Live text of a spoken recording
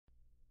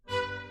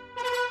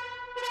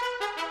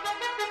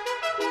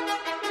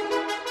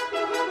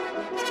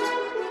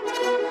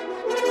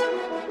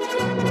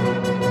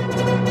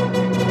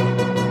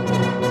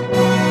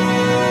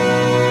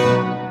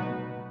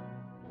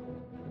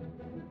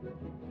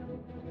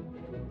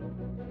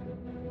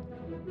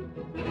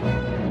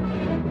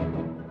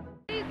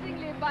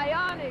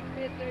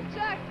Mr.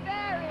 Chuck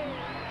Berry.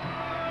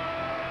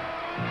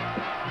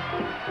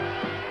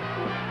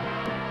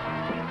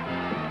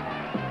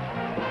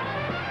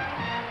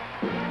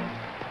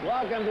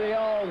 Welcome to the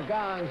old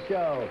Gong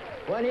Show.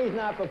 When he's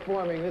not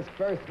performing, this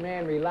first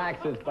man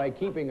relaxes by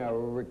keeping a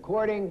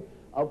recording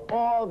of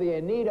all the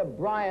Anita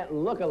Bryant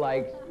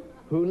lookalikes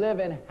who live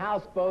in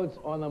houseboats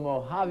on the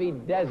Mojave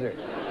Desert.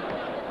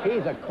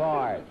 He's a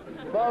card.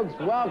 Folks,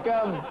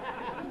 welcome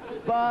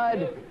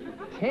Bud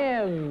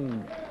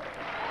Tim.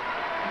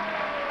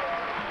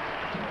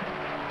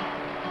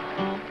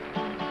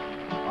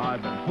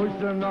 I've been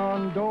pushing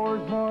on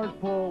doors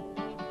marked Pope,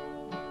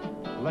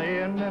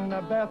 laying in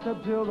the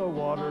bathtub till the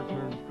water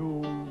turns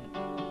cool,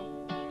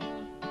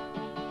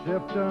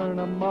 shifting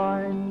a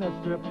mind that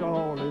stripped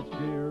all its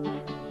fears,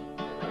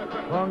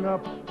 hung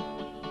up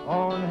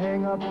on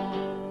hang-ups,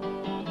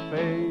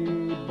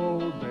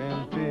 fables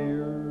and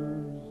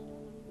fears.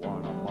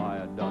 Wanna buy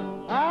a duck?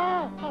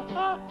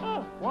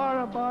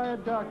 Wanna buy a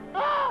duck?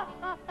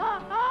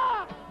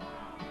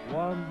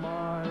 One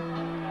mind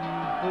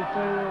for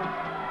sale,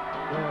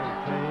 will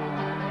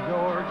change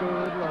your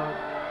good luck.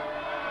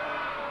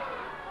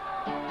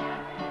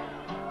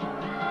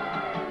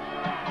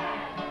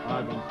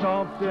 I've been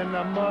stomped in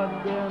the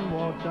mud and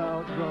walked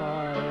out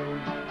dry.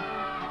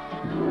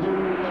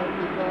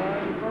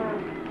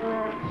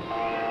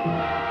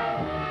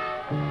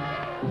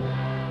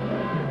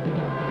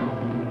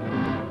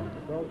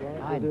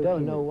 I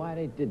don't know why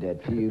they did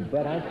that to you,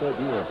 but I thought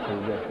you were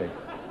terrific.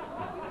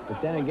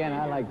 But then again,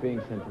 I like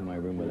being sent to my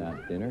room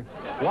without dinner.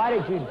 Why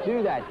did you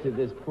do that to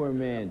this poor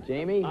man,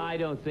 Jamie? I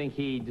don't think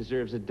he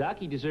deserves a duck.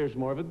 He deserves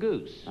more of a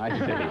goose. I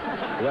see.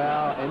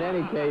 Well, in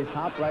any case,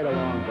 hop right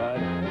along, Bud.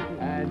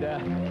 And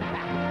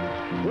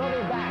we'll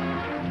be back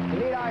to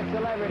meet our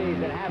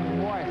celebrities and have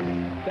more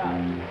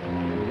stuff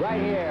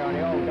right here on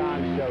the old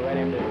Gong Show, right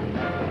after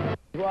this.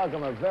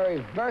 Welcome a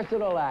very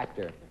versatile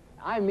actor.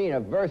 I mean a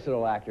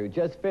versatile actor who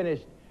just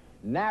finished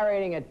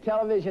narrating a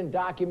television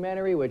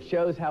documentary which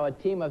shows how a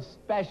team of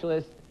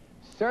specialists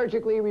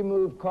surgically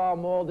removed Carl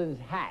Malden's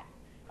hat.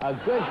 A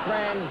good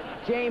friend,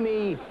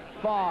 Jamie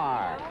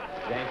Farr.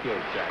 Thank you,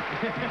 Chuck.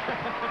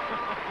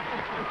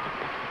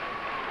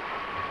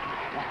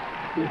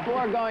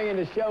 Before going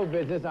into show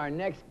business, our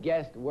next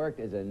guest worked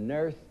as a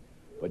nurse,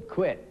 but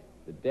quit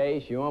the day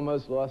she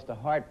almost lost a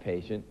heart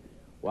patient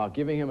while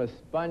giving him a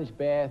sponge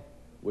bath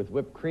with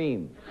whipped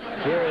cream.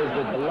 Here is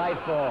the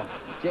delightful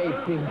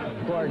J.P.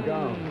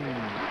 Gorgon.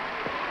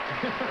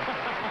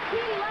 He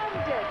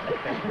loved it.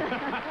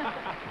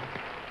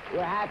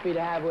 We're happy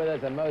to have with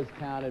us a most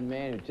talented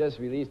man who just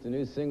released a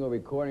new single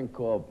recording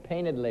called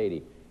Painted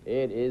Lady.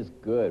 It is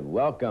good.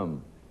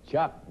 Welcome,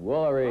 Chuck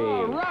Woolery.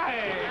 All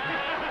right.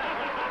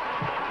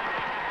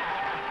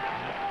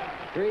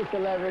 Three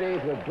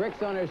celebrities with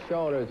bricks on their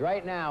shoulders.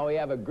 Right now, we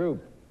have a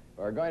group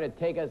who are going to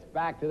take us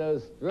back to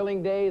those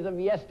thrilling days of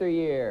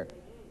yesteryear,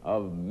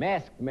 of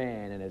Masked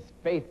Man and his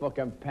faithful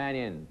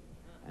companion,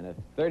 and a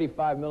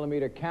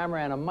 35mm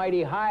camera and a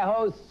mighty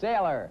hi-ho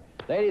sailor.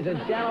 Ladies and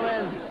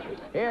gentlemen,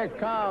 here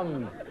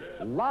comes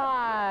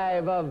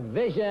Live a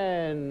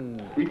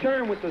Vision.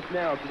 Return with us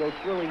now to those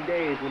thrilling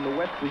days when the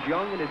West was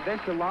young and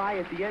adventure lie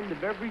at the end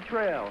of every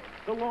trail.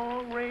 The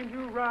Long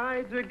Ranger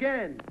rides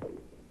again.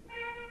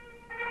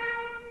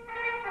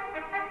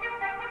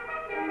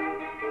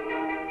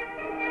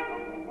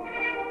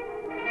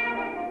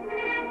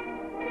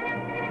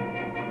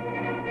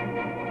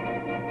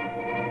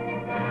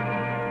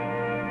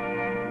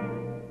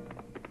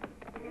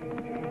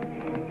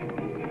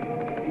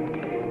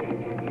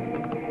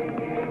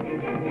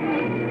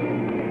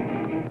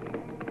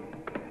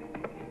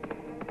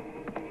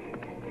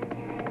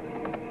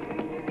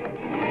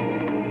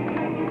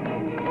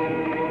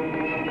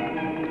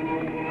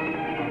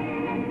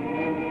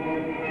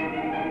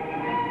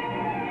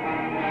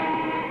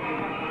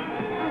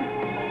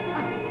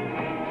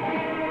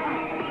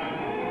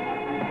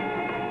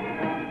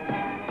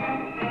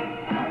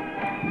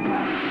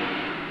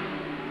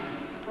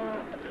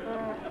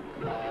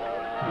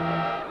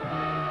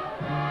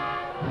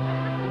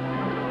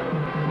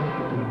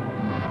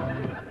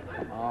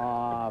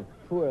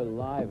 Poor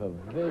Live a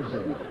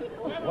Vision.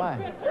 Why?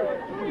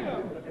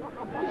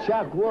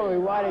 Chuck Woolery,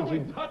 why did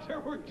you... I thought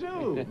there were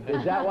two.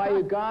 Is that why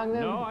you gonged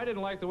them? No, I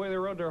didn't like the way they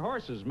rode their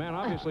horses. Man,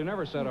 obviously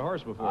never sat a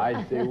horse before.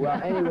 I see.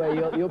 Well, anyway,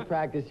 you'll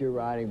practice your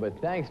riding,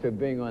 but thanks for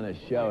being on the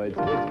show. It's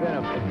been a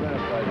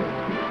pleasure.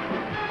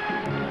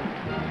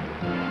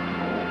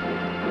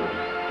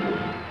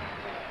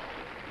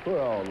 Poor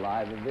old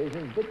Live a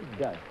Vision, bit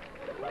the dust.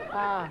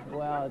 Ah,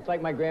 well, it's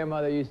like my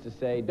grandmother used to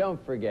say, don't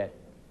forget.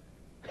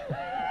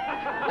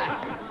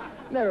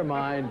 Never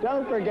mind.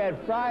 Don't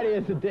forget, Friday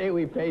is the day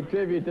we pay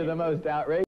tribute to the most outrageous.